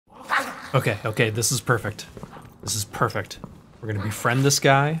Okay, okay, this is perfect. This is perfect. We're gonna befriend this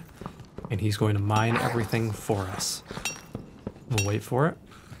guy, and he's going to mine everything for us. We'll wait for it.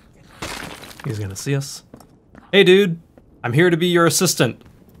 He's gonna see us. Hey dude, I'm here to be your assistant.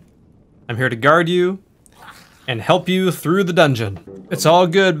 I'm here to guard you and help you through the dungeon. It's all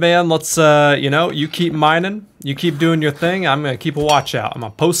good, man. Let's, you know, you keep mining. You keep doing your thing. I'm gonna keep a watch out. I'm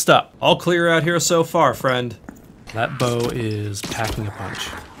gonna post up. All clear out here so far, friend. That bow is packing a punch.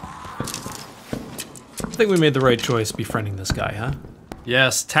 I think we made the right choice befriending this guy, huh?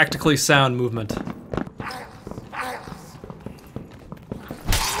 Yes, tactically sound movement.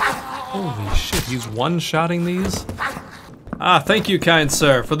 Holy shit, he's one-shotting these? Ah, thank you, kind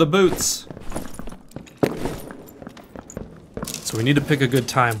sir, for the boots. So we need to pick a good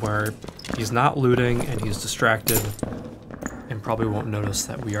time where he's not looting and he's distracted and probably won't notice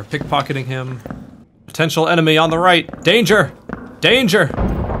that we are pickpocketing him. Potential enemy on the right. Danger! Danger!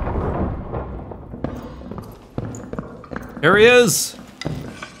 Here he is!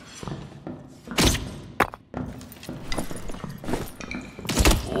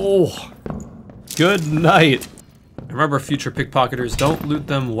 Oh, good night. Remember, future pickpocketers, don't loot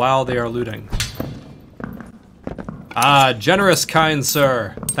them while they are looting. Ah, generous, kind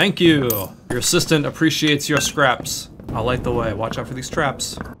sir. Thank you. Your assistant appreciates your scraps. I'll light the way. Watch out for these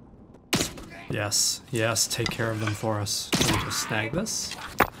traps. Yes, yes, take care of them for us. Let me just snag this.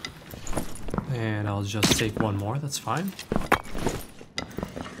 And I'll just take one more, that's fine.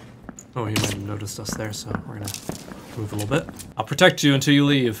 Oh, he might have noticed us there, so we're gonna move a little bit. I'll protect you until you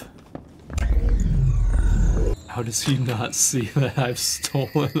leave. How does he not see that I've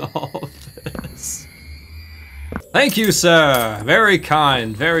stolen all of this? Thank you, sir! Very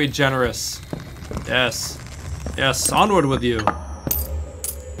kind, very generous. Yes. Yes, onward with you.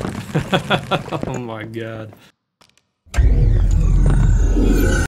 Oh my god.